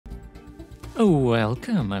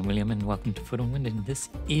Welcome, I'm William and welcome to Photonwind, and this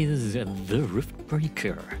is the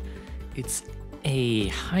Riftbreaker. It's a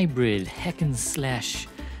hybrid hack and slash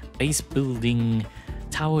base building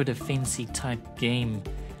tower defensey type game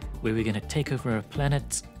where we're going to take over a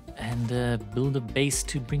planet and build a base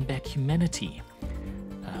to bring back humanity.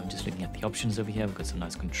 I'm just looking at the options over here. We've got some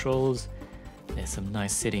nice controls. There's some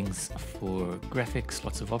nice settings for graphics,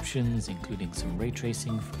 lots of options including some ray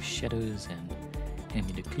tracing for shadows and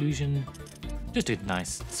ambient occlusion. Just a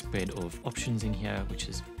nice spread of options in here, which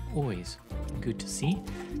is always good to see.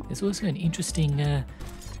 There's also an interesting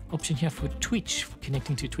option here for Twitch, for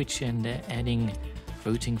connecting to Twitch and adding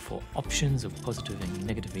voting for options of positive and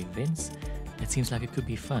negative events. It seems like it could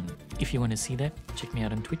be fun. If you want to see that, check me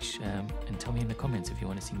out on Twitch and tell me in the comments if you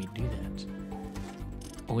want to see me do that.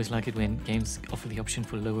 Always like it when games offer the option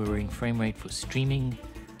for lowering frame rate for streaming.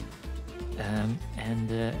 And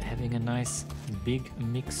having a nice big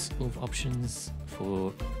mix of options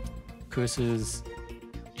for cursors,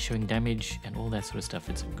 showing damage and all that sort of stuff.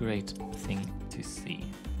 It's a great thing to see.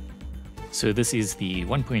 So this is the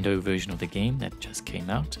 1.0 version of the game that just came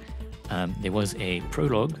out. There was a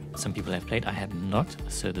prologue. Some people have played, I have not,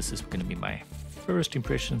 so this is going to be my first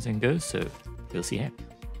impressions and go, so we'll see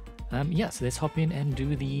how. Yeah, so let's hop in and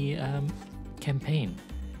do the campaign.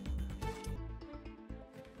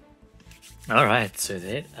 Alright, so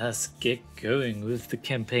let us get going with the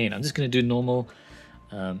campaign. I'm just going to do normal.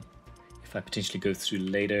 If I potentially go through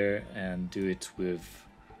later and do it with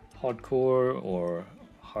hardcore or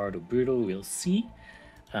hard or brutal, we'll see.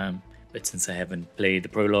 But since I haven't played the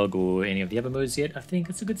prologue or any of the other modes yet, I think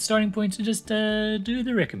it's a good starting point to just do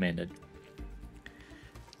the recommended.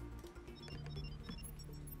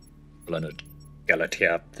 Planet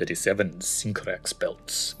Galatea 37, Sycorax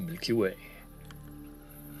belts, Milky Way.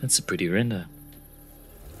 That's a pretty render.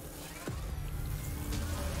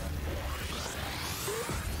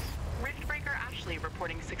 Riftbreaker Ashley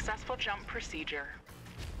reporting successful jump procedure.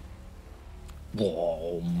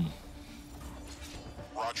 Whoa.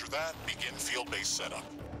 Roger that. Begin field-based setup.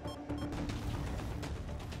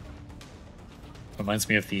 Reminds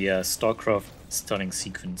me of the StarCraft starting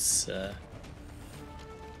sequence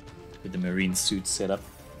with the marine suit setup.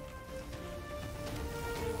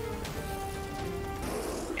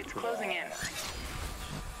 Closing in.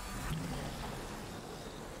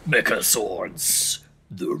 Mecha swords,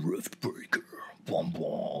 the Riftbreaker. Bom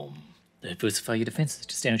bom. Diversify your defenses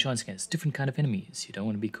to stand a chance against different kind of enemies. You don't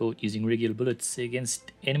want to be caught using regular bullets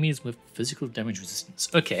against enemies with physical damage resistance.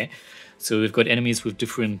 Okay, so we've got enemies with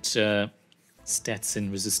different stats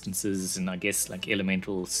and resistances, and I guess like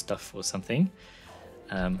elemental stuff or something.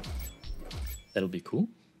 That'll be cool.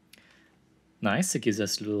 Nice, it gives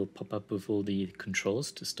us a little pop-up with all the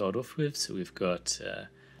controls to start off with. So we've got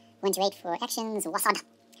 1 to 8 for actions, WASD.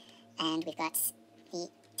 And we've got the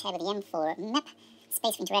tab with the M for map,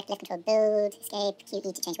 space for interact, left control build, escape,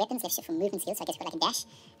 QE to change weapons, left shift for movement skills, so I guess we've got like a dash,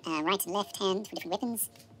 right and left hand for different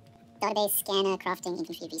weapons, database, scanner, crafting,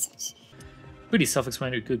 infantry, research. Pretty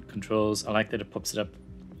self-explanatory, good controls. I like that it pops it up,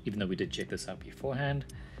 even though we did check this out beforehand.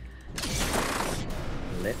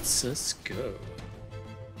 Let's us go.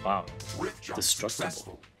 Wow,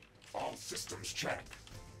 destructible. All systems check.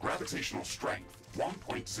 Gravitational strength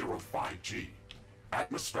 1.05 G.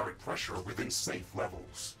 Atmospheric pressure within safe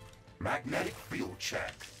levels. Magnetic field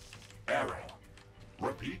check. Error.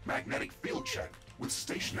 Repeat magnetic field check with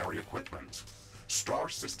stationary equipment. Star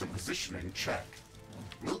system positioning check.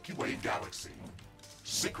 Milky Way galaxy.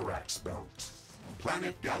 Sycorax belt.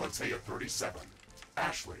 Planet Galatea 37.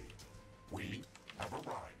 Ashley, we have arrived.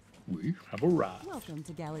 We have arrived. Welcome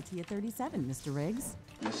to Galatea 37, Mr. Riggs.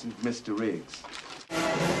 Listen, Mr. Riggs.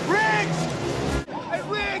 Riggs! Hey,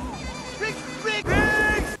 Riggs!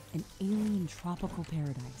 Riggs! An alien tropical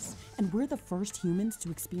paradise, and we're the first humans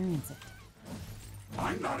to experience it.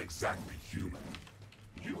 I'm not exactly human.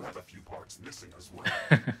 You have a few parts missing as well.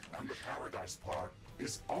 And the paradise part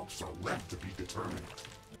is also left to be determined.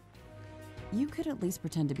 You could at least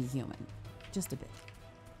pretend to be human. Just a bit.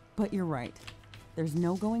 But you're right. There's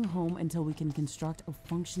no going home until we can construct a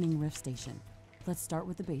functioning rift station. Let's start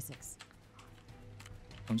with the basics.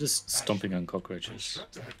 I'm just stomping on cockroaches.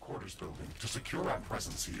 Construct a headquarters building to secure our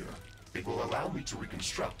presence here. It will allow me to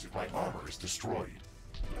reconstruct if my armor is destroyed.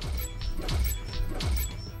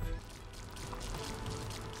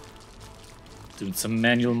 Doing some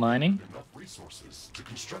manual mining. Enough resources to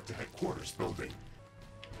construct a headquarters building.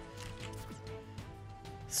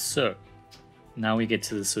 So, now we get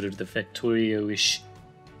to the sort of the Factorio-ish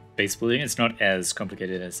base building. It's not as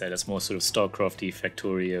complicated as that. It's more sort of StarCrafty,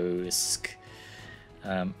 Factorio-esque.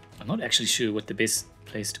 I'm not actually sure what the best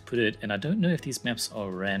place to put it, and I don't know if these maps are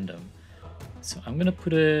random. So I'm gonna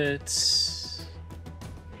put it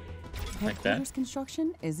like that. Headquarters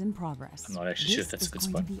construction is in progress. I'm not actually sure if that's a good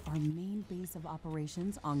spot. This is going to be our main base of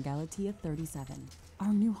operations on Galatea 37,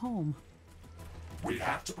 our new home. We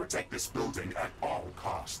have to protect this building at all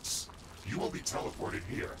costs. You will be teleported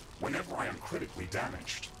here whenever I am critically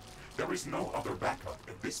damaged. There is no other backup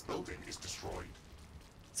if this building is destroyed.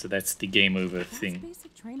 So that's the game over That's thing.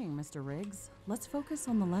 basic training, Mr. Riggs. Let's focus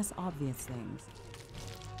on the less obvious things.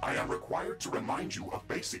 I am required to remind you of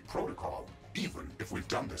basic protocol, even if we've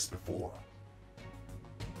done this before.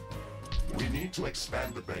 We need to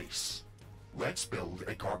expand the base. Let's build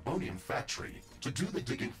a carbonium factory to do the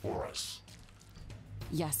digging for us.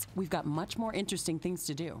 Yes, we've got much more interesting things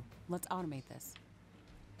to do. Let's automate this.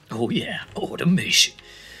 Oh yeah, automation.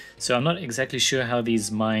 So I'm not exactly sure how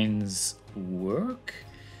these mines work.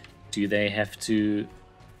 Do they have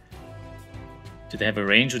a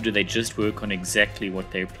range, or do they just work on exactly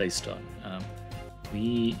what they're placed on?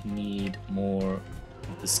 We need more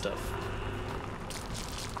of this stuff.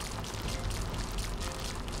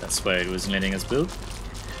 That's why it wasn't letting us build.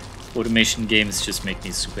 Automation games just make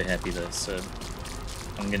me super happy though, so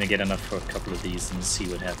I'm gonna get enough for a couple of these and see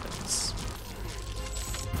what happens.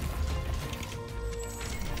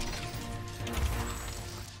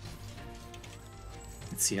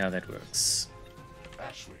 Let's see how that works.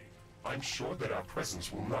 Ashley, I'm sure that our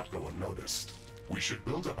presence will not go unnoticed. We should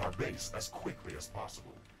build up our base as quickly as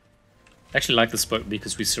possible. I actually like this spot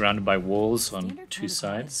because we're surrounded by walls on Standard two protocol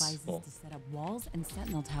sides. advises Well, to set up walls and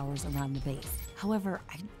sentinel towers around the base. However,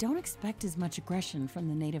 I don't expect as much aggression from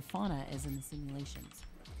the native fauna as in the simulations.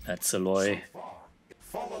 that's Aloy. So far,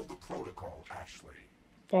 follow the protocol, Ashley.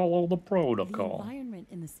 Follow the The protocol. environment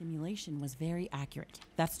in the simulation was very accurate.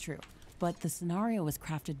 That's true. But the scenario was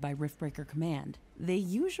crafted by Riftbreaker Command. They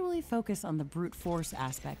usually focus on the brute force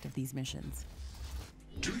aspect of these missions.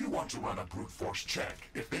 Do you want to run a brute force check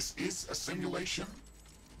if this is a simulation?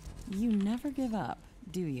 You never give up,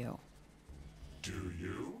 do you? Do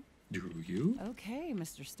you? Do you? Okay,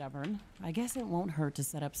 Mr. Stubborn. I guess it won't hurt to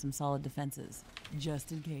set up some solid defenses,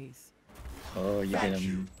 just in case. Oh, you Thank get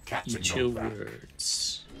you, Captain eat your Novak.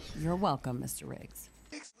 words. You're welcome, Mr. Riggs.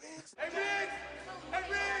 Hey, Riggs! Hey,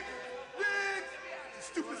 Riggs! Riggs!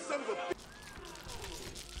 Stupid son of a...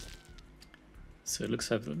 So it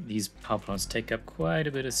looks like these power plants take up quite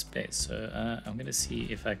a bit of space. So I'm gonna see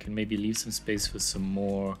if I can maybe leave some space for some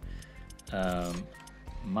more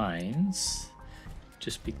mines,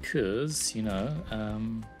 just because, you know.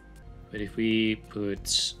 But if we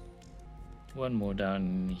put one more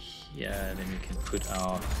down here, then we can put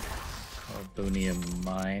our carbonium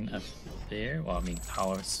mine up there. Well, I mean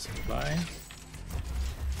power supply.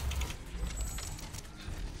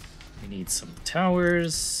 We need some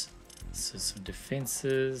towers. So some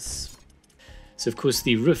defenses. So of course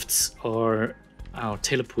the rifts are our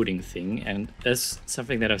teleporting thing, and that's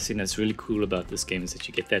something that I've seen that's really cool about this game, is that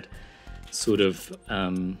you get that sort of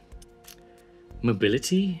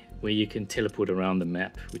mobility where you can teleport around the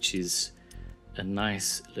map, which is a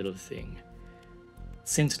nice little thing.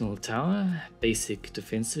 Sentinel tower, basic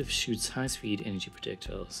defensive, shoots high-speed energy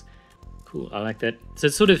projectiles. Cool, I like that. So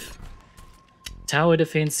it's sort of tower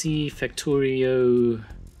defensey, Factorio.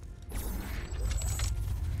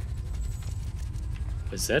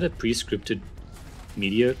 Was that a pre-scripted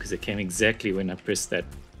meteor? Because it came exactly when I pressed that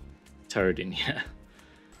turret in here.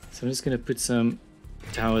 So I'm just going to put some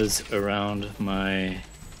towers around my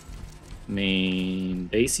main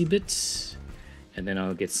basey bit, and then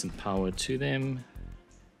I'll get some power to them.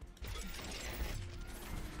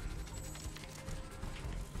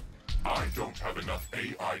 I don't have enough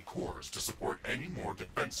AI cores to support any more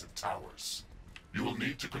defensive towers. You will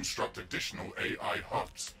need to construct additional AI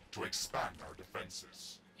hubs to expand our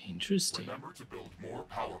defenses. Interesting. Remember to build more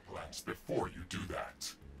power plants before you do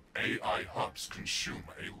that. AI hubs consume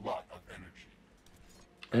a lot of energy.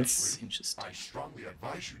 That's Actually, interesting. I strongly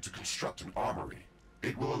advise you to construct an armory.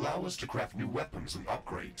 It will allow us to craft new weapons and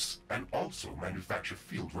upgrades, and also manufacture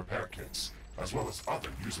field repair kits, as well as other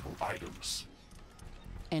usable items.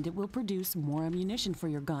 And it will produce more ammunition for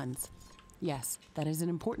your guns. Yes, that is an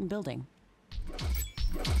important building.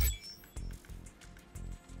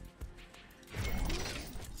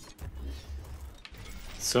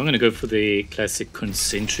 So I'm going to go for the classic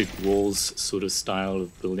concentric walls sort of style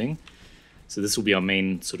of building. So this will be our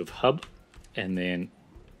main sort of hub, and then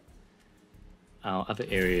our other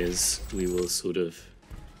areas we will sort of,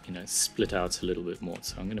 you know, split out a little bit more.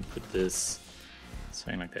 So I'm going to put this,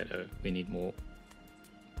 something like that. Oh, we need more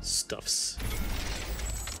stuffs.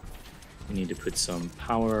 We need to put some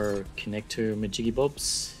power connector majiggy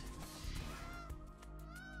bobs.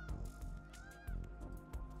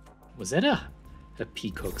 Was that a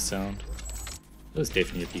peacock sound? That was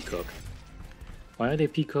definitely a peacock. Why are there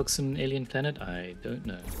peacocks on an alien planet? I don't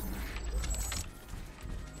know.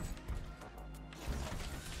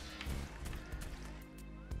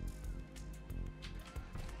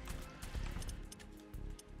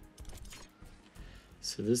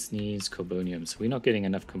 So this needs carbonium, so we're not getting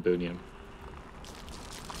enough carbonium.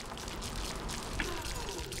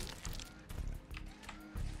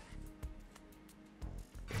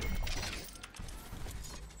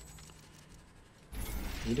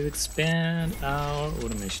 Need to expand our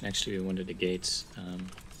automation. Actually, we wanted a gate.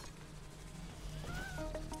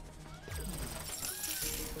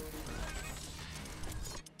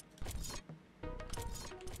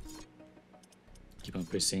 Keep on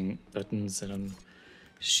pressing buttons that I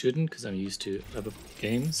shouldn't because I'm used to other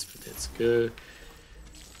games, but let's go.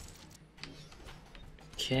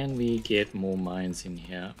 Can we get more mines in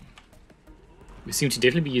here? We seem to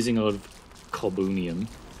definitely be using a lot of carbonium.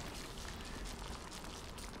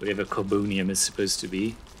 Whatever carbonium is supposed to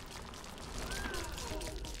be.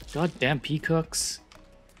 Goddamn peacocks.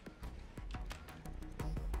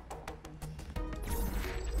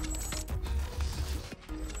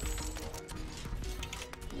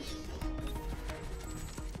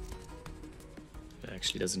 That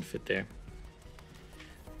actually doesn't fit there.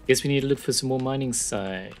 Guess we need to look for some more mining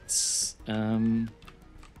sites. Okay,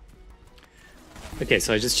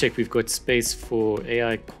 so I just checked. We've got space for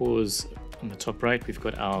AI cores. On the top right, we've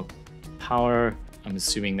got our power. I'm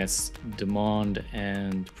assuming that's demand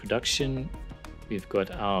and production. We've got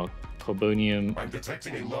our carbonium. I'm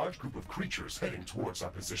detecting a large group of creatures heading towards our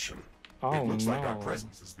position. Oh, it looks like our no.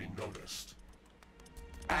 presence is being noticed.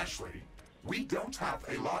 Ashley, we don't have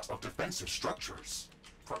a lot of defensive structures.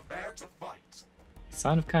 Prepare to fight.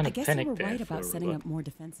 Sound kind I of guess you panicked were there right for about a setting robot. up more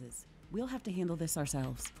defenses. We'll have to handle this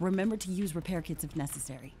ourselves. Remember to use repair kits if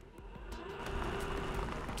necessary.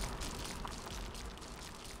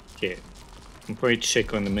 Okay, I can probably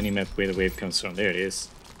check on the minimap where the wave comes from. There it is.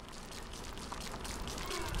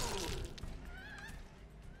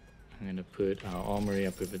 I'm gonna put our armory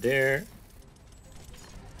up over there.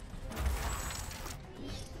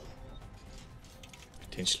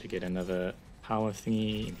 Potentially get another power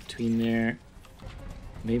thingy in between there.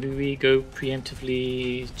 Maybe we go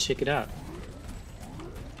preemptively check it out.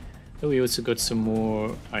 Oh, we also got some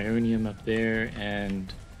more ionium up there,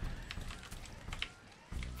 and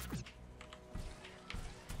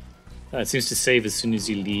it seems to save as soon as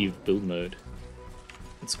you leave build mode.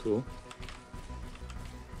 That's cool.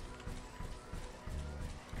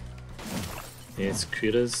 There's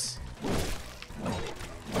critters.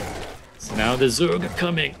 So now the Csurgó are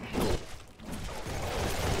coming.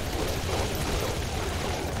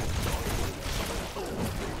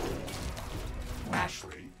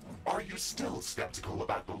 Ashley, are you still skeptical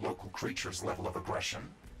about the local creature's level of aggression?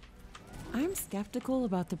 I'm skeptical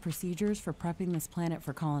about the procedures for prepping this planet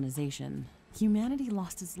for colonization. Humanity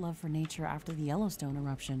lost its love for nature after the Yellowstone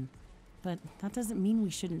eruption. But that doesn't mean we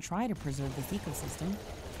shouldn't try to preserve this ecosystem.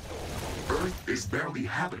 Earth is barely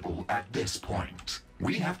habitable at this point.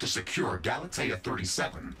 We have to secure Galatea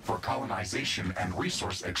 37 for colonization and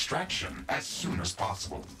resource extraction as soon as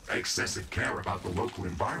possible. Excessive care about the local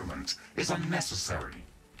environment is unnecessary.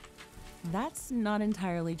 That's not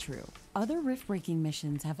entirely true. Other rift-breaking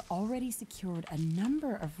missions have already secured a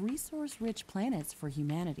number of resource-rich planets for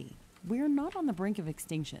humanity. We're not on the brink of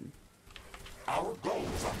extinction. Our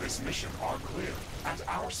goals on this mission are clear, and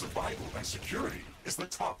our survival and security is the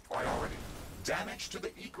top priority. Damage to the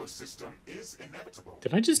ecosystem is inevitable.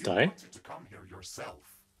 Did I just You die? wanted to come here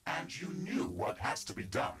yourself, and you knew what has to be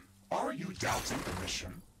done. Are you doubting the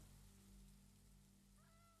mission?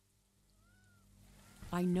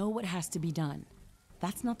 I know what has to be done.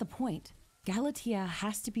 That's not the point. Galatea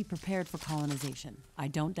has to be prepared for colonization. I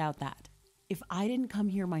don't doubt that. If I didn't come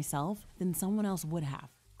here myself, then someone else would have.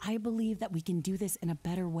 I believe that we can do this in a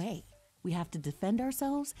better way. We have to defend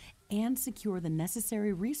ourselves and secure the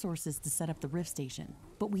necessary resources to set up the Rift Station.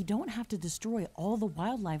 But we don't have to destroy all the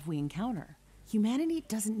wildlife we encounter. Humanity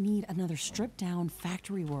doesn't need another stripped-down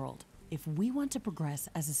factory world. If we want to progress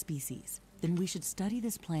as a species, then we should study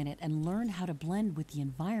this planet and learn how to blend with the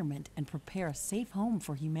environment and prepare a safe home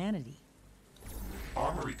for humanity.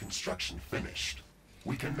 Armory construction finished.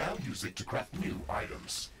 We can now use it to craft new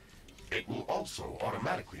items. It will also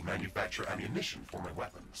automatically manufacture ammunition for my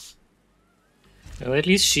weapons. Well, at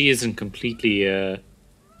least she isn't completely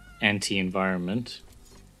anti-environment.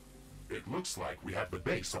 It looks like we have the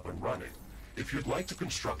base up and running. If you'd like to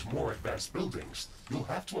construct more advanced buildings, you'll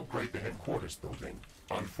have to upgrade the headquarters building.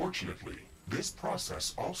 Unfortunately, this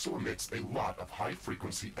process also emits a lot of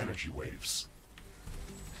high-frequency energy waves.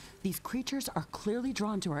 These creatures are clearly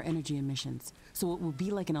drawn to our energy emissions, so it will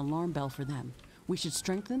be like an alarm bell for them. We should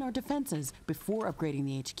strengthen our defenses before upgrading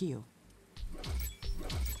the HQ.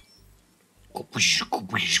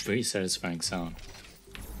 Very satisfying sound.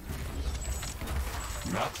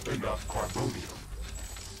 Not enough carbonium.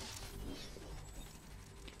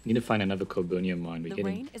 Need to find another carbonium mine. We're The getting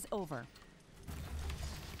rain is over.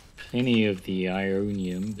 plenty of the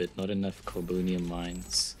ionium, but not enough carbonium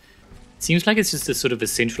mines. Seems like it's just a sort of a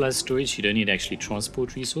centralized storage. You don't need to actually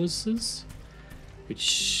transport resources,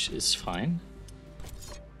 which is fine.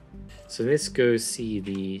 So let's go see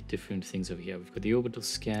the different things over here. We've got the orbital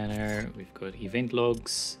scanner, we've got event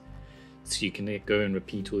logs, so you can go and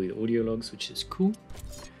repeat all the audio logs, which is cool.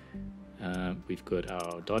 We've got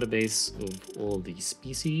our database of all the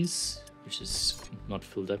species, which is not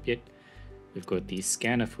filled up yet. We've got the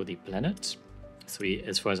scanner for the planet. So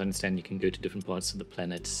as far as I understand, you can go to different parts of the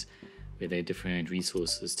planet where there are different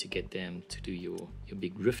resources to get them to do your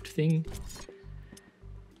big rift thing.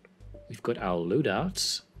 We've got our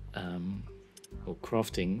loadout, or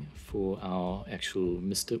crafting for our actual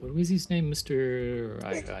Mr. What was his name? Mr.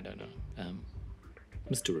 I don't know.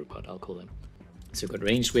 Mr. Robot, I'll call him. So we've got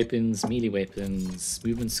ranged weapons, melee weapons,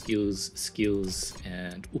 movement skills,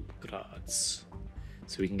 and upgrades.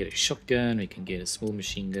 So we can get a shotgun, we can get a small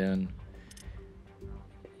machine gun,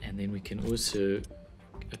 and then we can also,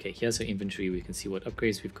 okay, here's our inventory. We can see what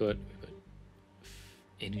upgrades we've got. We've got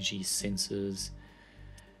energy sensors.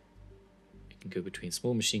 We can go between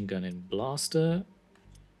small machine gun and blaster.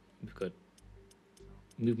 We've got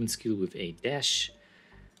movement skill with a dash.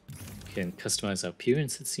 We can customize our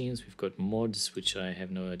appearance, it seems. We've got mods, which I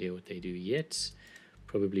have no idea what they do yet.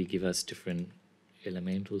 Probably give us different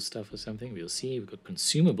elemental stuff or something. We'll see. We've got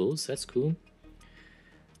consumables. That's cool.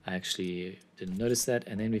 I actually didn't notice that.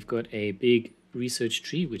 And then we've got a big research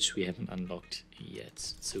tree, which we haven't unlocked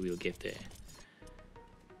yet. So we'll get there.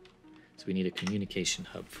 So we need a communication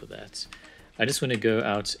hub for that. I just want to go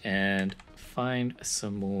out and find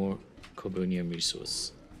some more carbonium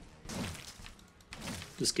resource.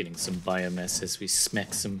 Just getting some biomass as we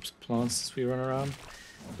smack some plants as we run around.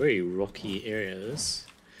 Very rocky areas.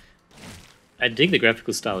 I dig the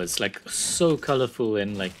graphical style. It's like so colorful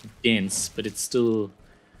and like dense, but it still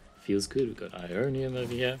feels good. We've got ionium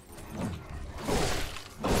over here.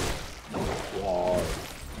 Wow.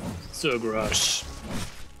 Sycorax.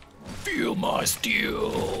 Feel my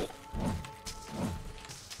steel.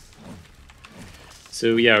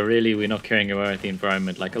 So yeah, really we're not caring about the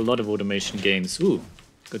environment. Like a lot of automation games. Ooh,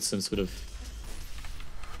 got some sort of...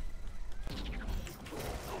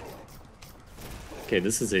 Okay,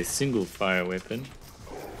 this is a single fire weapon.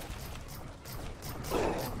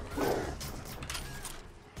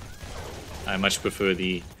 I much prefer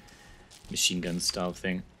the machine gun style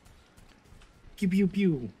thing. Pew pew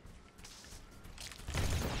pew.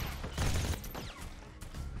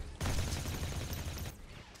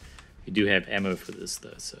 We do have ammo for this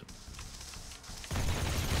though, so...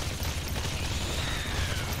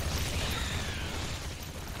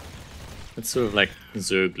 It's sort of like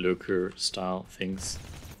Zerg lurker style things.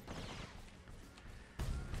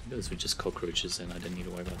 Those were just cockroaches and I didn't need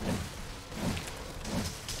to worry about them.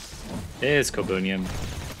 There's carbonium.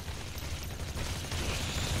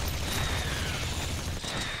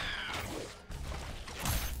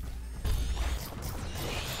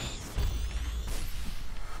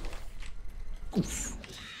 Oof.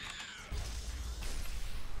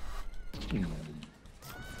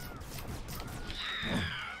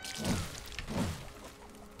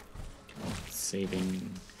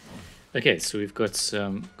 Saving. Okay, so we've got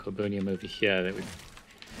some carbonium over here that we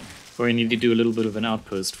probably need to do a little bit of an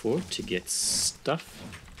outpost for to get stuff.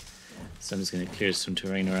 So I'm just going to clear some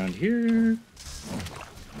terrain around here.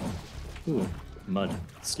 Ooh, mud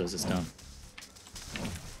slows us down.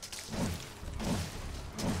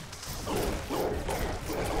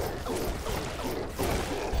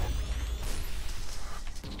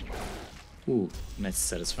 Ooh, that's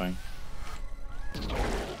satisfying.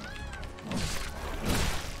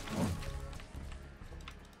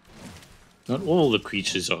 Not all the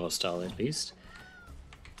creatures are hostile, at least.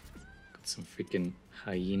 Got some freaking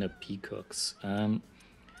hyena peacocks.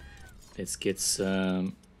 Let's get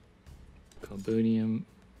some carbonium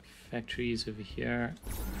factories over here.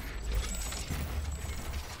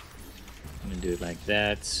 I'm gonna do it like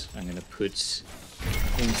that. I'm gonna put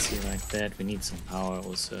things here like that. We need some power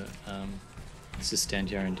also. Let's just stand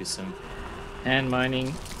here and do some hand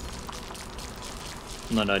mining.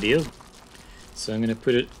 Not ideal. So I'm going to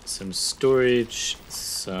put some storage,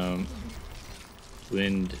 some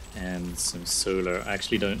wind, and some solar. I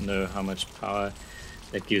actually don't know how much power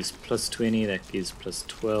That gives plus 20, that gives plus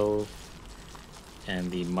 12,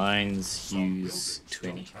 and the mines use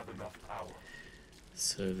 20.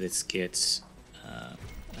 So let's get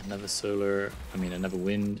another another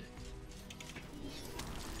wind,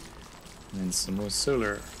 and then some more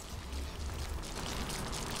solar.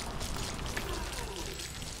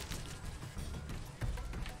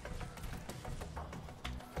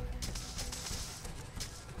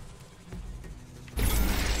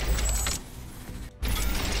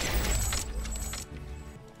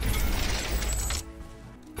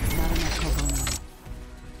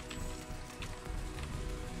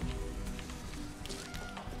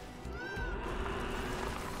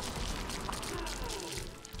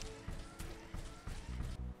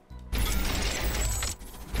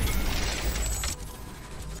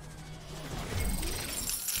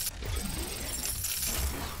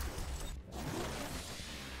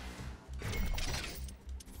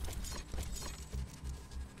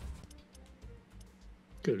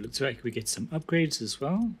 Good, looks like we get some upgrades as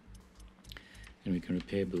well. And we can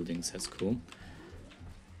repair buildings, that's cool.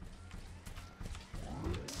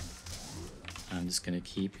 I'm just gonna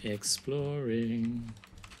keep exploring.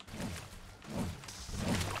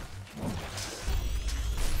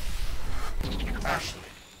 Ashley,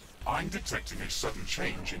 I'm detecting a sudden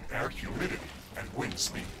change in air humidity and wind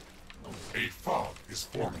speed. A fog is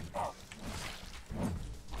forming up.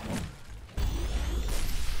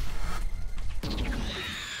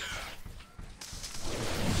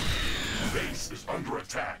 Base is under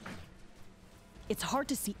attack. It's hard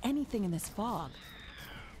to see anything in this fog.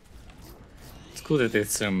 It's cool that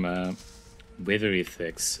there's some weather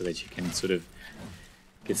effects so that you can sort of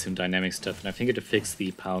get some dynamic stuff, and I think it affects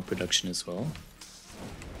the power production as well.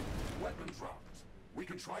 Weapon dropped. We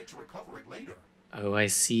can try to recover it later. Oh, I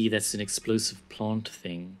see, that's an explosive plant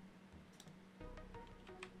thing.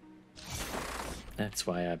 That's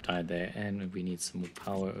why I've died there, and we need some more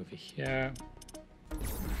power over here.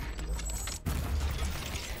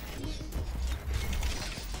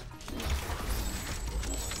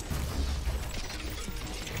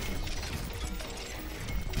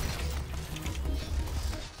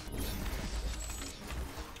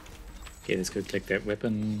 Okay, let's go collect that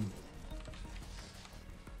weapon.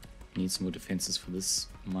 Need some more defenses for this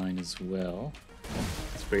mine as well.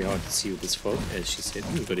 It's very hard to see with this fog, as she said.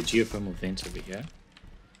 Ooh, we've got a geothermal vent over here.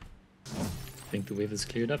 I think the weather's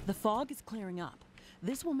cleared up. The fog is clearing up.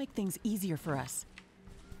 This will make things easier for us.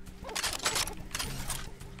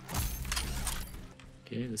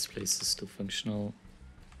 Okay, this place is still functional.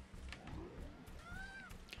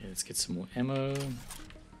 Okay, let's get some more ammo.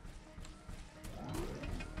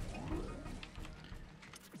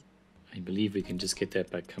 I believe we can just get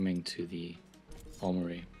that by coming to the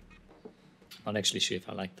armory. Not actually sure if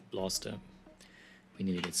I like the blaster. We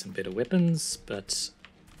need to get some better weapons, but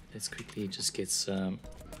let's quickly just get some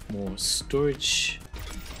more storage.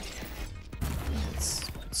 Let's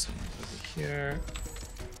put some over here.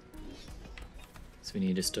 So we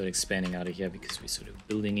need to start expanding out of here because we're sort of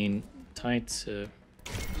building in tight. So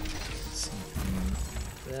something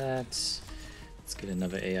like that. Let's get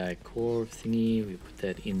another AI core thingy. We put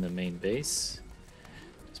that in the main base.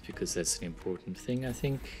 Just because that's an important thing, I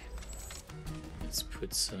think. Let's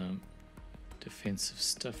put some defensive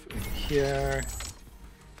stuff over here.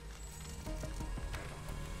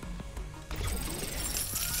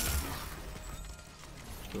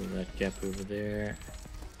 Fill that gap over there.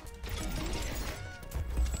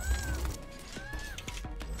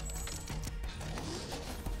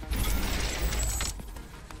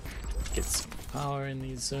 Get some power in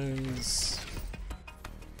these zones.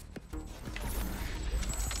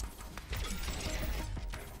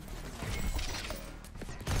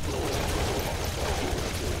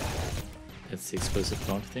 That's the explosive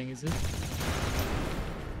plant thing, is it?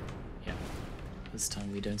 Yeah. This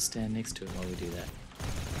time we don't stand next to it while we do that.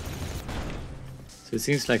 So it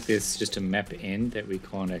seems like there's just a map end that we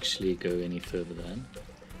can't actually go any further than.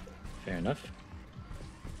 Fair enough.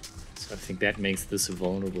 I think that makes this a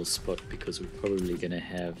vulnerable spot because we're probably going to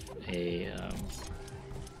have a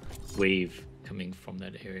wave coming from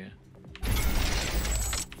that area.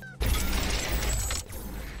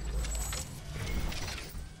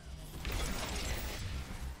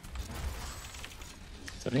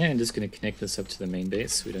 So I think I'm just going to connect this up to the main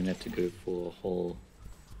base so we don't have to go for a whole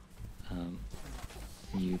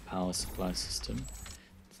new power supply system.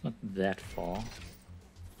 It's not that far.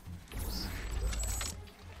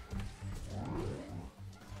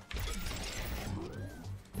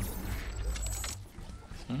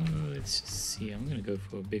 Let's just see, I'm gonna go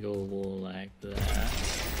for a big old wall like that.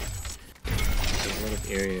 There's a lot of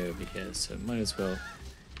area over here, so might as well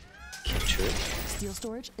capture it. Steel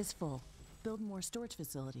storage is full. Build more storage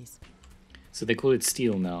facilities. So they call it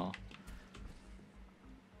steel now.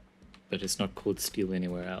 But it's not called steel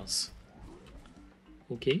anywhere else.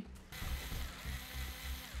 Okay.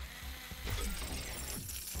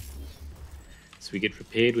 So we get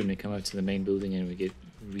repaired when we come up to the main building, and we get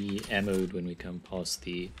re-ammoed when we come past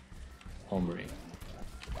the armory.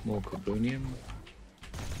 More carbonium.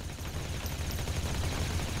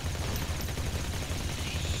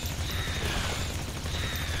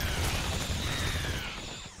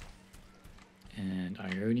 And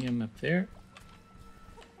ionium up there.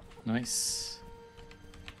 Nice.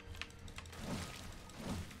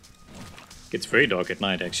 Gets very dark at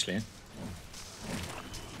night, actually.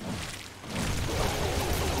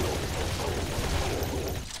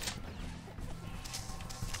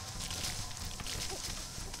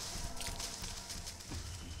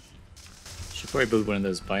 Should probably build one of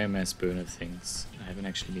those biomass burner things. I haven't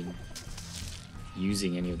actually been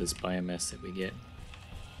using any of this biomass that we get.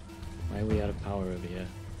 Why are we out of power over here?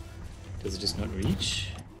 Does it just not reach?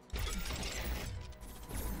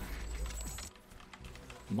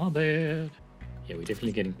 My bad. Yeah, we're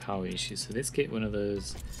definitely getting power issues. So let's get one of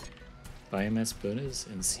those biomass burners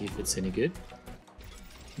and see if it's any good.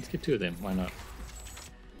 Let's get 2 of them. Why not?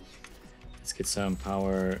 Let's get some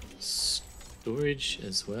power storage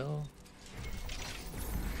as well.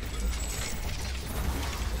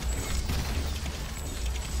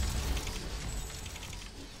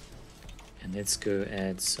 And let's go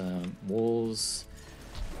add some walls.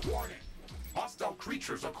 Warning! Hostile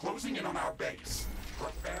creatures are closing in on our base.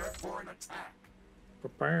 Prepare for an attack.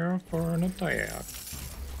 Prepare for an attack.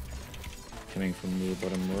 Coming from the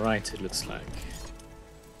bottom right, it looks like.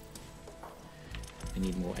 We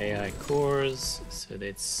need more AI cores, so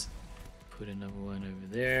let's put another one over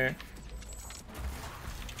there.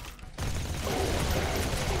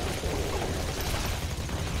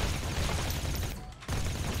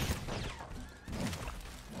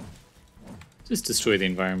 Just destroy the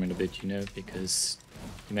environment a bit, you know, because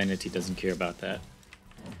humanity doesn't care about that.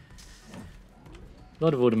 A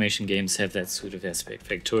lot of automation games have that sort of aspect.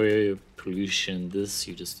 Factorio, pollution, this,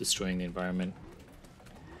 you're just destroying the environment.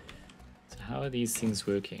 So how are these things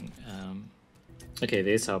working? Okay,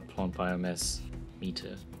 there's our plant biomass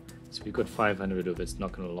meter. So we've got 500 of it. It's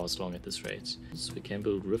not going to last long at this rate. So we can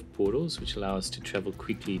build rift portals, which allow us to travel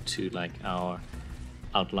quickly to like our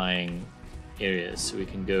outlying areas. So we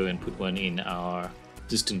can go and put one in our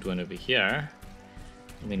distant one over here.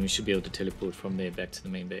 And then we should be able to teleport from there back to the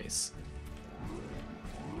main base.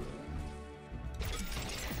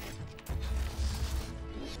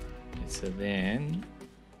 So then,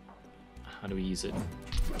 how do we use it?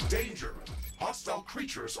 Danger! Hostile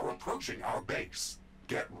creatures are approaching our base.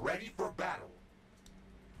 Get ready for battle.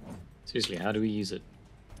 Seriously, how do we use it?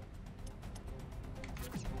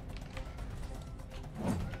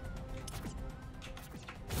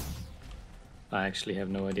 I actually have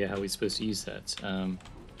no idea how we're supposed to use that.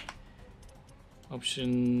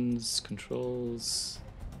 Options, controls.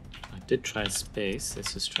 I did try space.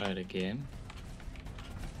 Let's just try it again.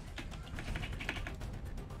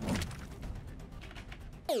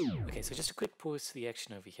 Okay, so just a quick pause to the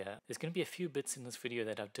action over here. There's going to be a few bits in this video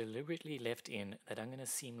that I've deliberately left in that I'm going to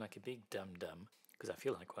seem like a big dum-dum, because I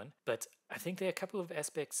feel like one. But I think there are a couple of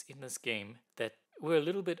aspects in this game that were a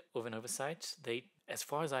little bit of an oversight. They, as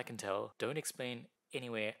far as I can tell, don't explain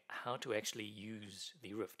anywhere how to actually use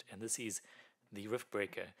the Rift. And this is the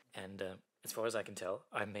Riftbreaker. And as far as I can tell,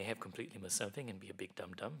 I may have completely missed something and be a big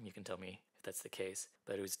dum-dum. You can tell me if that's the case.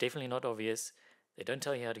 But it was definitely not obvious. They don't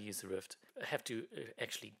tell you how to use the Rift. I have to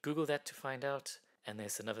actually Google that to find out. And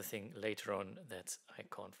there's another thing later on that I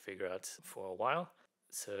can't figure out for a while.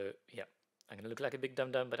 So yeah, I'm going to look like a big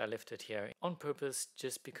dum-dum, but I left it here on purpose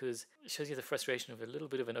just because it shows you the frustration of a little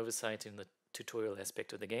bit of an oversight in the tutorial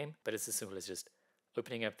aspect of the game. But it's as simple as just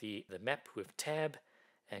opening up the map with tab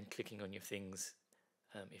and clicking on your things.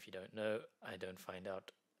 If you don't know, I don't find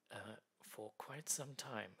out for quite some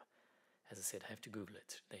time. As I said, I have to Google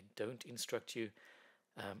it. They don't instruct you.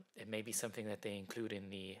 It may be something that they include in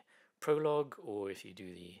the prologue or if you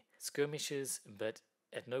do the skirmishes, but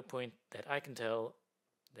at no point that I can tell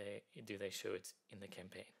they show it in the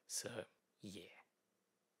campaign. So, yeah.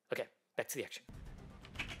 Okay, back to the action.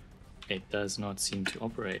 It does not seem to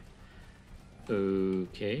operate.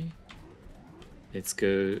 Okay. Let's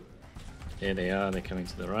go. There they are. They're coming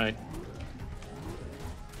to the right.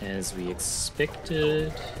 As we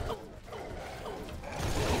expected.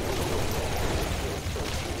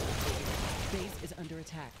 Base is under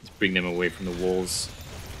attack. Let's bring them away from the walls.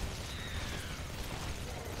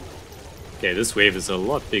 Okay, this wave is a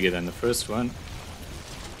lot bigger than the first one.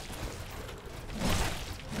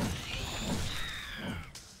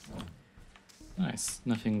 Nice.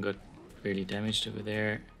 Nothing got really damaged over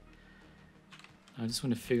there. I just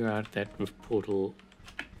want to figure out that roof portal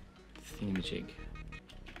thingamajig.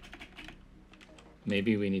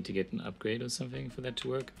 Maybe we need to get an upgrade or something for that to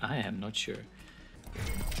work. I am not sure.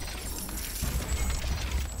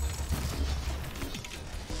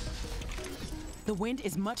 The wind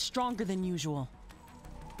is much stronger than usual.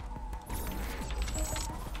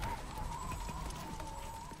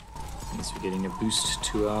 At least we're getting a boost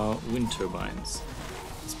to our wind turbines.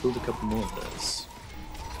 Let's build a couple more of those.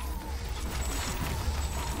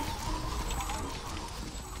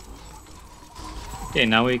 Okay,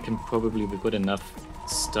 now we've got enough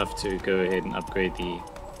stuff to go ahead and upgrade the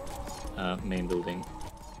main building.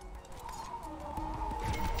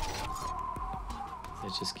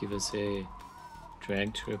 Does that just give us a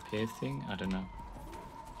drag to repair thing? I don't know.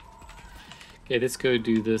 Okay, let's go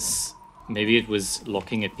do this. Maybe it was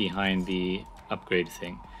locking it behind the upgrade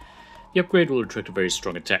thing. The upgrade will attract a very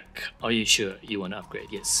strong attack. Are you sure you want to upgrade?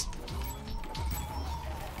 Yes.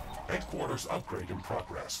 Headquarters upgrade in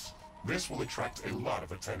progress. This will attract a lot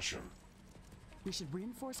of attention. We should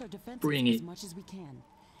reinforce our defenses Bring as it. much as we can.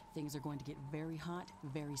 Things are going to get very hot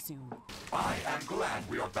very soon. I am glad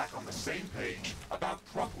we are back on the same page about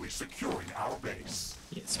properly securing our base.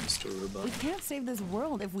 Yes, Mr. Robot. We can't save this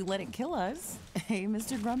world if we let it kill us. Hey,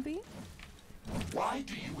 Mr. Grumpy? Why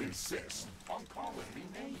do you insist on calling me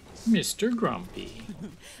names? Mr. Grumpy.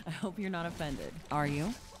 I hope you're not offended. Are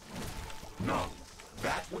you? No,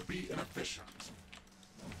 that would be inefficient.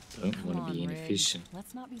 Don't Come want on, to be Riggs. inefficient.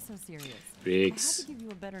 Let's not be so serious. Riggs. I had to give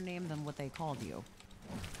you a better name than what they called you.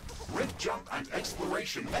 Red Jump and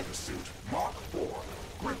Exploration Megasuit Mark IV,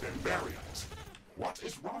 Griffin variant. What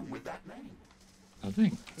is wrong with that name?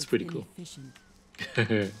 Nothing. It's pretty cool. Inefficient.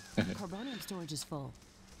 Carbonium storage is full.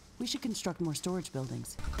 We should construct more storage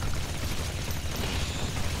buildings.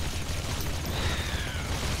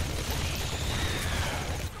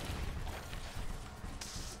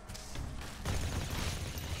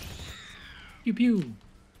 Pew pew.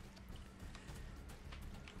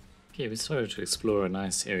 Okay, we started to explore a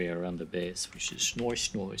nice area around the base, which is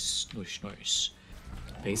nice.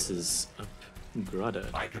 Base is up Grada.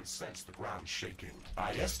 I can sense the ground shaking.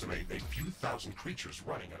 I estimate a few thousand creatures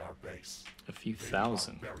running at our base. A few They are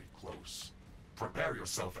thousand. very close. Prepare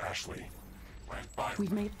yourself, Ashley. Plant bio.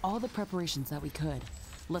 We've made all the preparations that we could.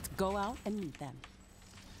 Let's go out and meet them.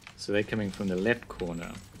 So they're coming from the left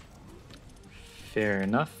corner. Fair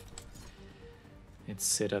enough. Let's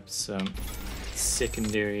set up some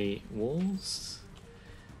secondary walls.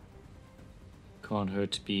 Can't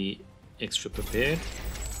hurt to be extra prepared.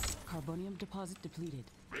 Carbonium deposit depleted.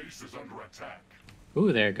 Base is under attack.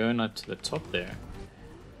 Ooh, they're going up to the top there.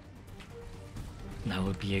 Now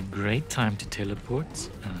would be a great time to teleport.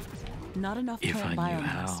 Not enough If I plant knew biomes.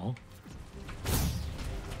 how.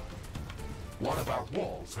 One of our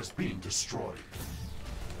walls has been destroyed.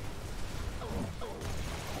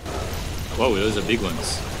 Whoa, those are big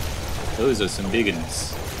ones. Those are some big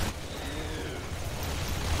ones.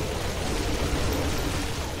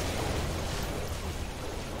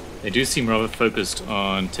 They do seem rather focused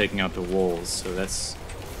on taking out the walls, so that's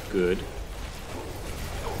good.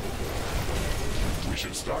 We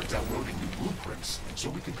should start downloading new blueprints so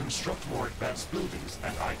we can construct more advanced buildings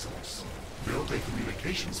and items. Build a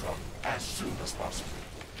communications hub as soon as possible.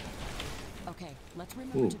 Okay, let's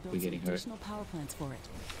remember Ooh, to we're build some getting hurt. additional power plants for it.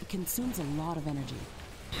 It consumes a lot of energy.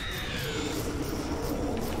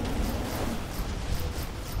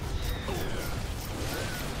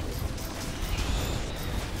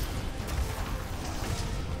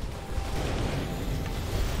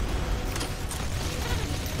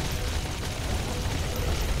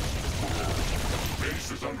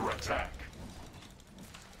 Base is under attack.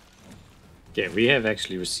 Yeah, we have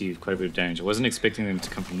actually received quite a bit of damage. I wasn't expecting them to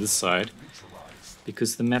come from this side,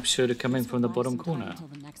 because the map showed it coming from the Let's buy bottom some time corner. Until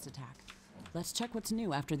the next attack. Let's check what's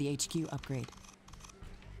new after the HQ upgrade.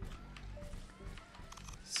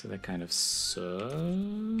 So that kind of sucks.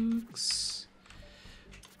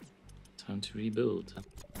 Time to rebuild. Yep.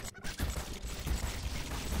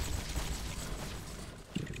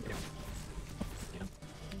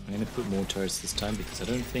 I'm gonna put more turrets this time because I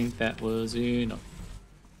don't think that was enough.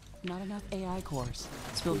 Not enough AI cores.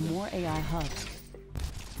 Let's build more AI hubs.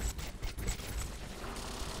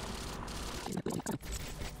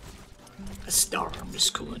 A storm is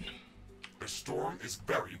coming. The storm is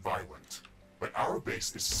very violent, but our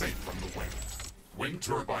base is safe from the wind. Wind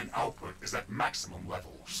turbine output is at maximum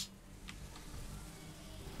levels.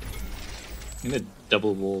 I'm gonna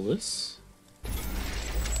double wall this.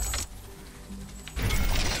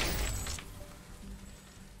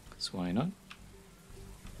 Because why not?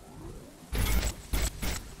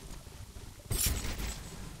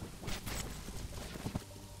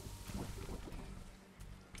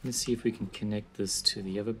 me see if we can connect this to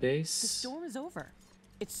the other base. The storm is over.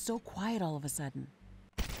 It's so quiet all of a sudden.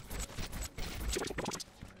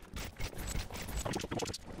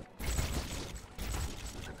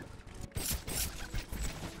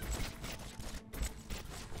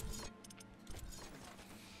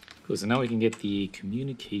 Cool, so now we can get the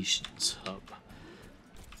communications hub.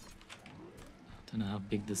 Don't know how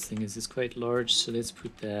big this thing is. It's quite large, so let's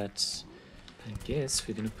put that. I guess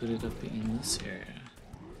we're gonna put it up in this area.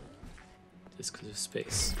 Just because of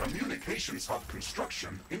space. Communications hub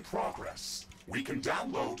construction in progress. We can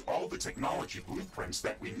download all the technology blueprints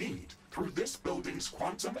that we need through this building's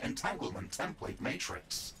quantum entanglement template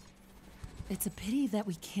matrix. It's a pity that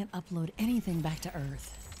we can't upload anything back to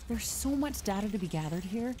Earth. There's so much data to be gathered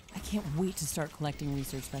here. I can't wait to start collecting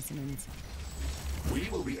research specimens. We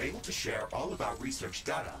will be able to share all of our research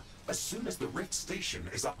data as soon as the Rift station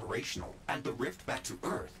is operational and the rift back to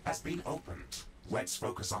Earth has been opened. Let's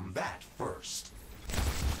focus on that first.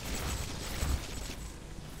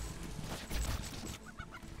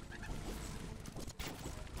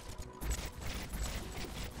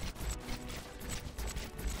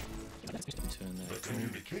 The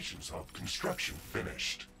communications hub construction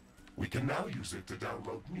finished. We can now use it to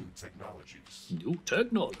download new technologies. New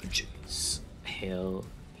technologies. Hell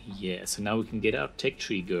yeah. So now we can get our tech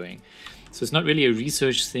tree going. So it's not really a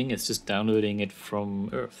research thing, it's just downloading it from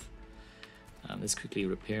Earth. Let's quickly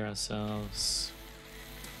repair ourselves.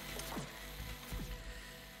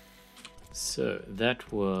 So that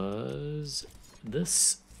was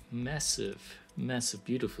this massive,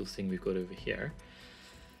 beautiful thing we've got over here.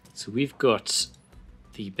 So we've got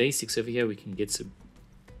the basics over here. We can get some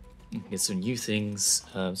new things,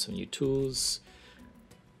 some new tools,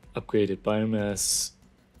 upgraded biomass.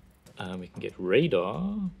 We can get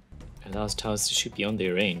radar. Allows towers to shoot beyond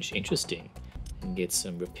their range. Interesting. And get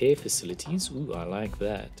some repair facilities. Ooh, I like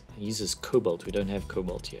that. It uses cobalt. We don't have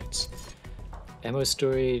cobalt yet. Ammo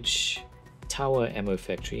storage. Tower ammo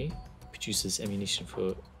factory. Produces ammunition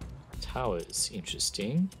for towers.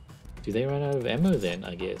 Interesting. Do they run out of ammo then,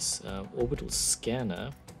 I guess? Orbital scanner.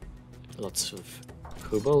 Lots of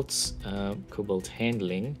cobalt. Cobalt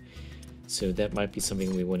handling. So that might be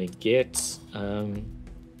something we want to get.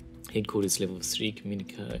 Headquarters level 3.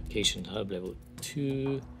 Communication hub level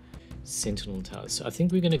 2. Sentinel towers. So I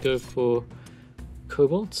think we're going to go for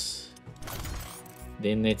cobalt.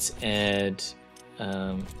 Then let's add,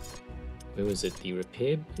 where was it? The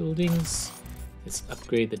repair buildings. Let's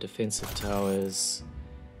upgrade the defensive towers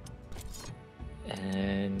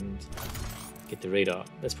and get the radar.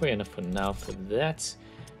 That's probably enough for now for that.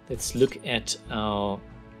 Let's look at our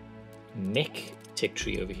mech tech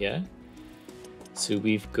tree over here. So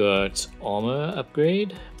we've got armor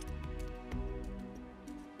upgrade.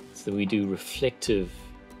 So we do reflective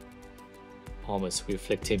armor, so we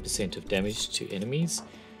reflect 10% of damage to enemies.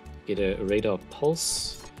 Get a radar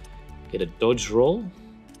pulse, get a dodge roll.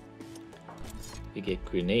 We get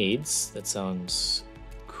grenades, that sounds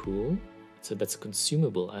cool. So that's a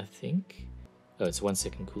consumable, I think. Oh, it's 1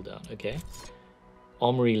 second cooldown, okay.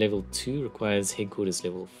 Armory level 2 requires headquarters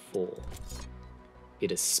level 4.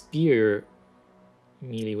 Get a spear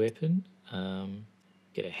melee weapon.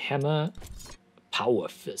 Get a hammer. Power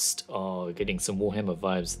fist. Oh, getting some Warhammer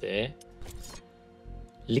vibes there.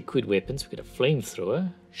 Liquid weapons. We get a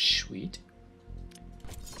flamethrower. Sweet.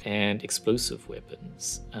 And explosive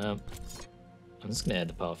weapons. I'm just gonna add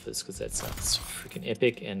the power fist because that sounds freaking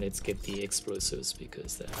epic. And let's get the explosives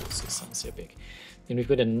because that also sounds epic. Then we've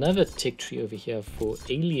got another tech tree over here for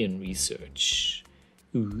alien research.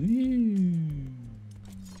 Ooh.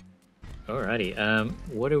 Alrighty.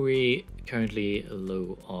 What are we currently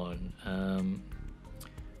low on?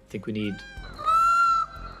 I think we need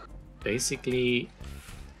basically,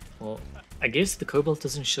 well, I guess the cobalt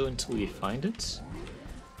doesn't show until we find it,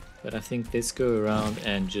 but I think let's go around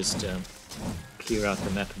and just clear out the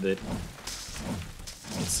map a bit,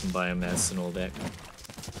 get some biomass and all that.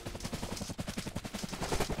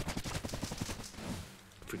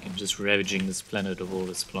 Freaking just ravaging this planet of all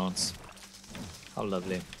its plants. How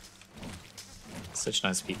lovely. Such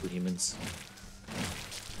nice people, humans.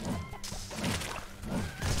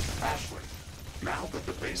 Now that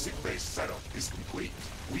the basic base setup is complete,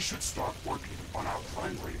 we should start working on our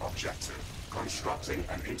primary objective, constructing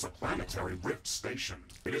an interplanetary rift station.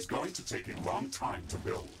 It is going to take a long time to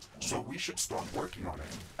build, so we should start working on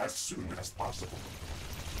it as soon as possible.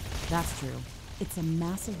 That's true. It's a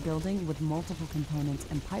massive building with multiple components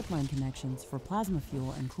and pipeline connections for plasma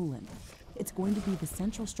fuel and coolant. It's going to be the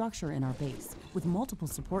central structure in our base, with multiple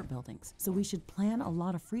support buildings, so we should plan a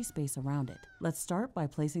lot of free space around it. Let's start by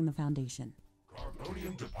placing the foundation.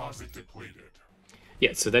 Carbonium deposit depleted.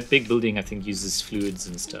 Yeah, so that big building I think uses fluids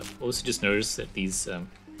and stuff. Also just noticed that these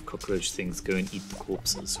cockroach things go and eat the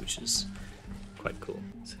corpses, which is quite cool.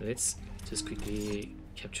 So let's just quickly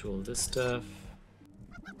capture all this stuff.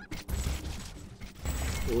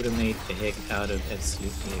 Automate the heck out of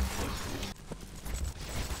absolutely everything.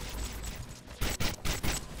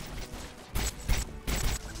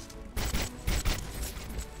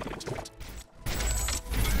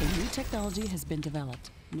 A new technology has been developed.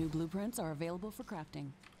 New blueprints are available for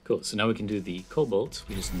crafting. Cool, so now we can do the cobalt.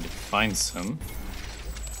 We just need to find some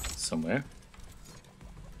somewhere.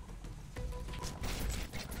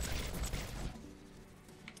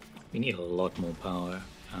 We need a lot more power.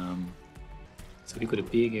 So we got a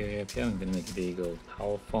big area up here. I'm gonna make a big old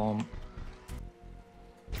power farm.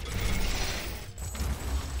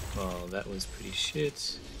 Well, that was pretty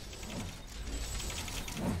shit.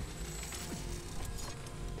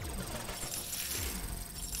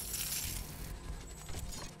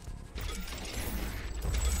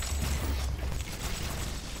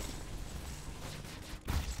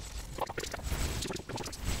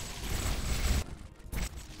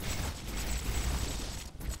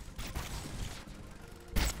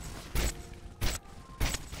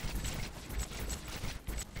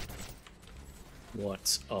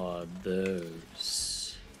 What are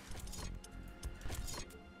those?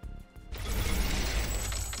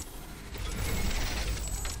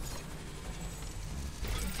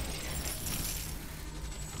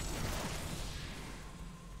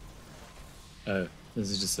 Oh,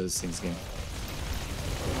 this is just those things again.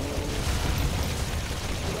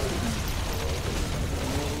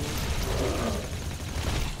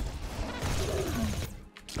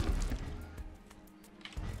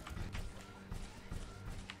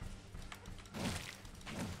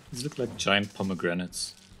 These look like giant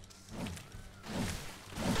pomegranates.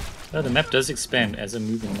 Oh, the map does expand. As I'm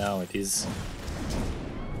moving now, it is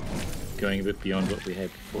going a bit beyond what we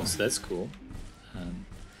had before, so that's cool.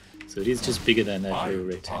 So it is just bigger than that little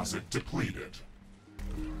rectangle. Depleted.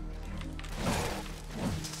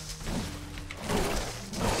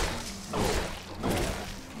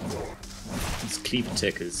 This cleave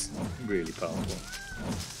tech is really powerful.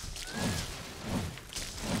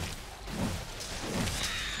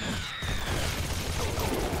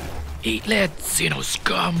 Eat lead, Xeno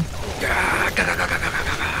scum!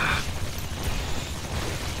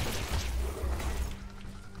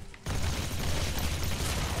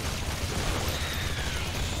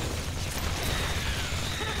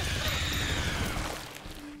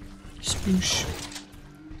 Spoosh.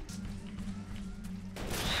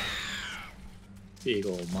 Big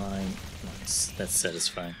old mine. Nice. That's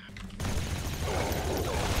satisfying.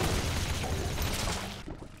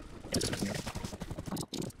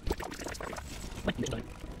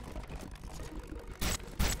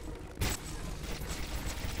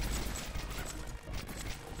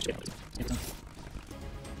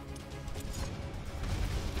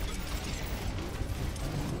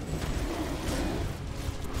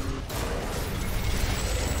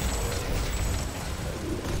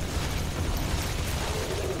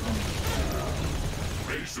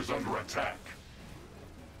 Base is under attack.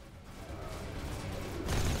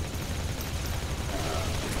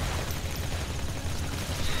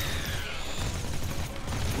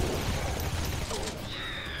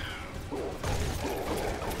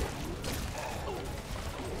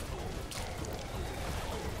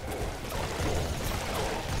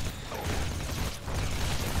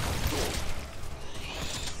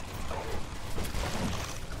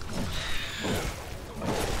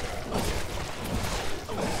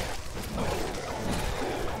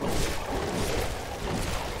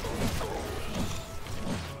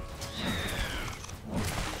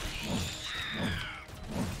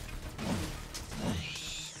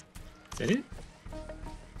 Is that it?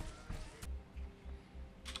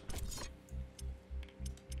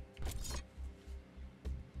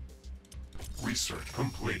 Research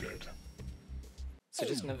completed. So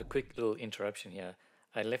just another quick little interruption here.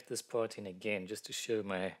 I left this part in again just to show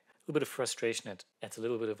my little bit of frustration at a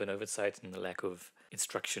little bit of an oversight and the lack of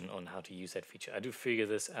instruction on how to use that feature. I do figure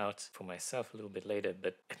this out for myself a little bit later,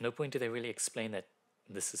 but at no point do they really explain that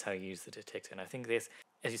this is how you use the detector. And I think there's,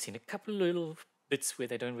 as you've seen, a couple little bits where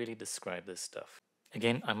they don't really describe this stuff.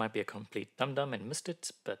 Again, I might be a complete dum-dum and missed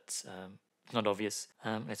it, but it's not obvious.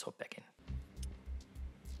 Let's hop back in.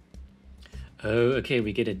 Oh, okay,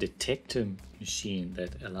 we get a detector machine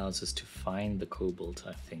that allows us to find the cobalt,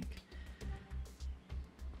 I think.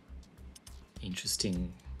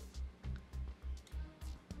 Interesting.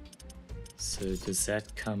 So does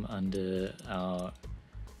that come under our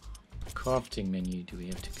crafting menu, do we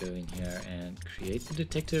have to go in here and create the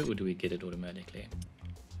detector, or do we get it automatically?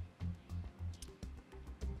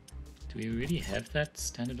 Do we really have that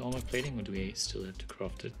standard armor plating, or do we still have to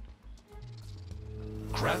craft it?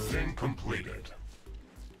 Crafting completed.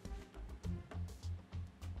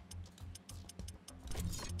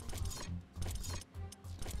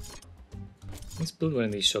 Let's build one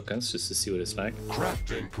of these shotguns just to see what it's like.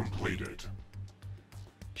 Crafting completed.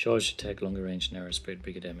 Charge attack, longer range, narrow spread,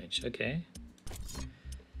 bigger damage. Okay.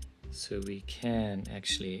 So we can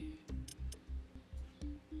actually...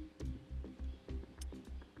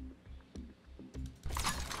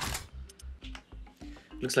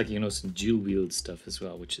 Looks like you can also dual wield stuff as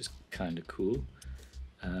well, which is kind of cool.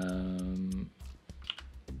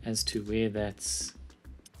 As to where that's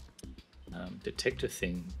detector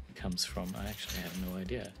thing comes from, I actually have no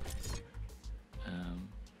idea.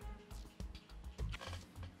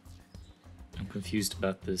 I'm confused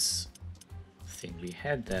about this thing. We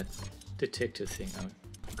had that detector thing. I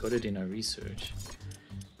got it in our research,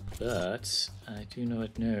 but I do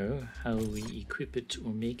not know how we equip it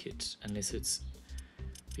or make it, unless it's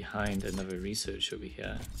behind another research over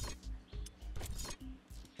here.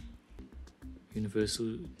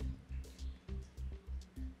 Universal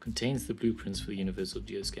contains the blueprints for the universal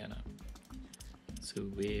geoscanner. So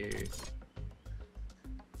where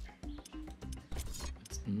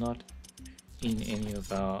it's not in any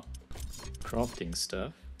of our crafting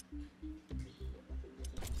stuff.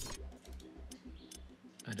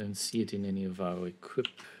 I don't see it in any of our equip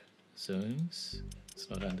zones. It's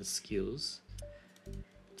not under skills.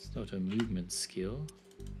 It's not a movement skill.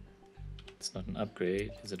 It's not an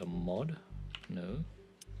upgrade. Is it a mod? No.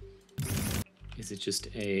 Is it just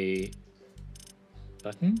a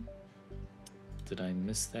button? Did I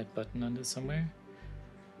miss that button under somewhere?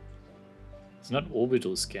 It's not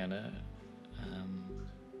orbital scanner.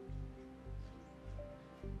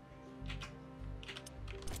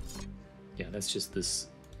 Yeah, that's just this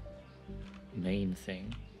main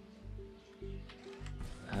thing.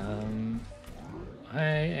 I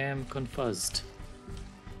am confused.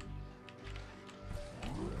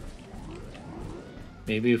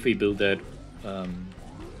 Maybe if we build that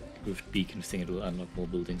with beacon thing, it will unlock more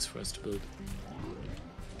buildings for us to build.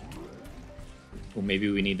 Or maybe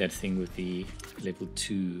we need that thing with the level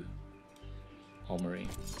 2 armory.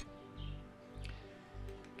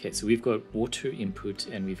 Okay, so we've got water input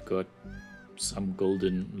and we've got some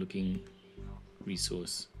golden looking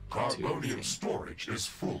resource. Carbonium storage is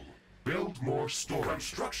full. Build more storage.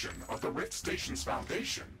 Construction of the Rift Station's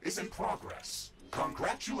foundation is in progress.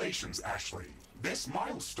 Congratulations, Ashley. This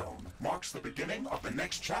milestone marks the beginning of the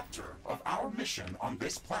next chapter of our mission on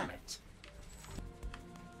this planet.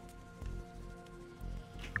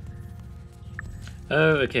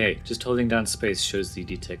 Oh, okay. Just holding down space shows the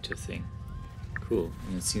detector thing. Cool.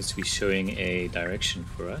 And it seems to be showing a direction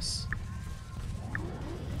for us.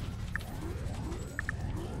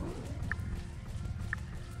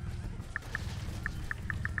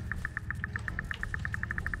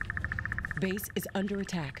 Base is under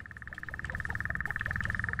attack.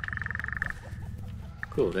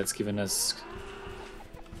 Cool, that's given us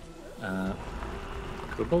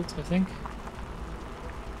cobalt, I think.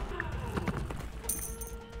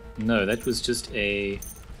 No, that was just a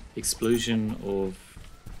explosion of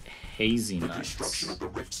hazy The nights. construction of the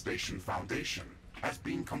Rift Station foundation has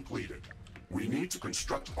been completed. We need to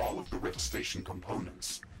construct all of the Rift Station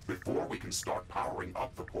components before we can start powering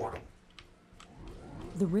up the portal.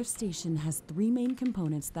 The Rift Station has 3 main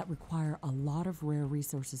components that require a lot of rare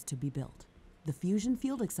resources to be built. The fusion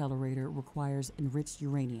field accelerator requires enriched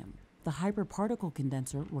uranium. The hyperparticle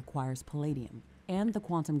condenser requires palladium. And the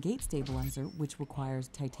quantum gate stabilizer, which requires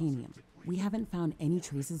titanium. We haven't found any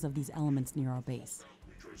traces of these elements near our base.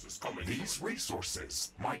 These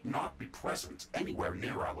resources might not be present anywhere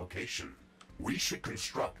near our location. We should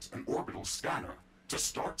construct an orbital scanner to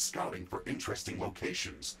start scouting for interesting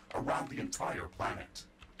locations around the entire planet.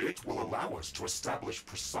 It will allow us to establish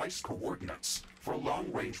precise coordinates for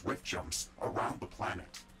long-range rift jumps around the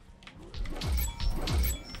planet.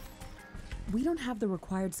 We don't have the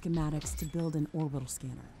required schematics to build an orbital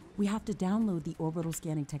scanner. We have to download the orbital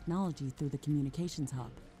scanning technology through the communications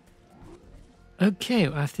hub. Okay,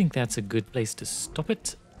 I think that's a good place to stop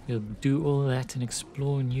it. We'll do all that and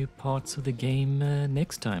explore new parts of the game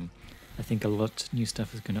next time. I think a lot new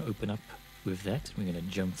stuff is going to open up with that. We're going to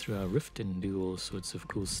jump through our rift and do all sorts of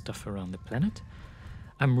cool stuff around the planet.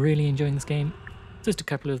 I'm really enjoying this game. Just a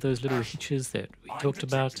couple of those little hitches that we talked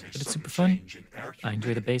about, but it's super fun. I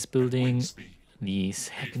enjoy the base building. The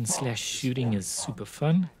hack and slash shooting is super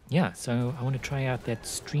fun. yeah, so I want to try out that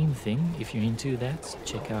stream thing. If you're into that,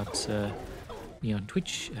 check out me on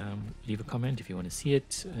Twitch. Leave a comment if you want to see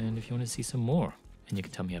it, and if you want to see some more. And you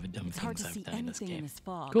can tell me other dumb It's hard things to I've see done in this anything in game. this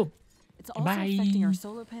fog. Cool. It's also Bye. affecting our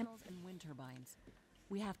solar panels and wind turbines.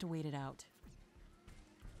 We have to wait it out.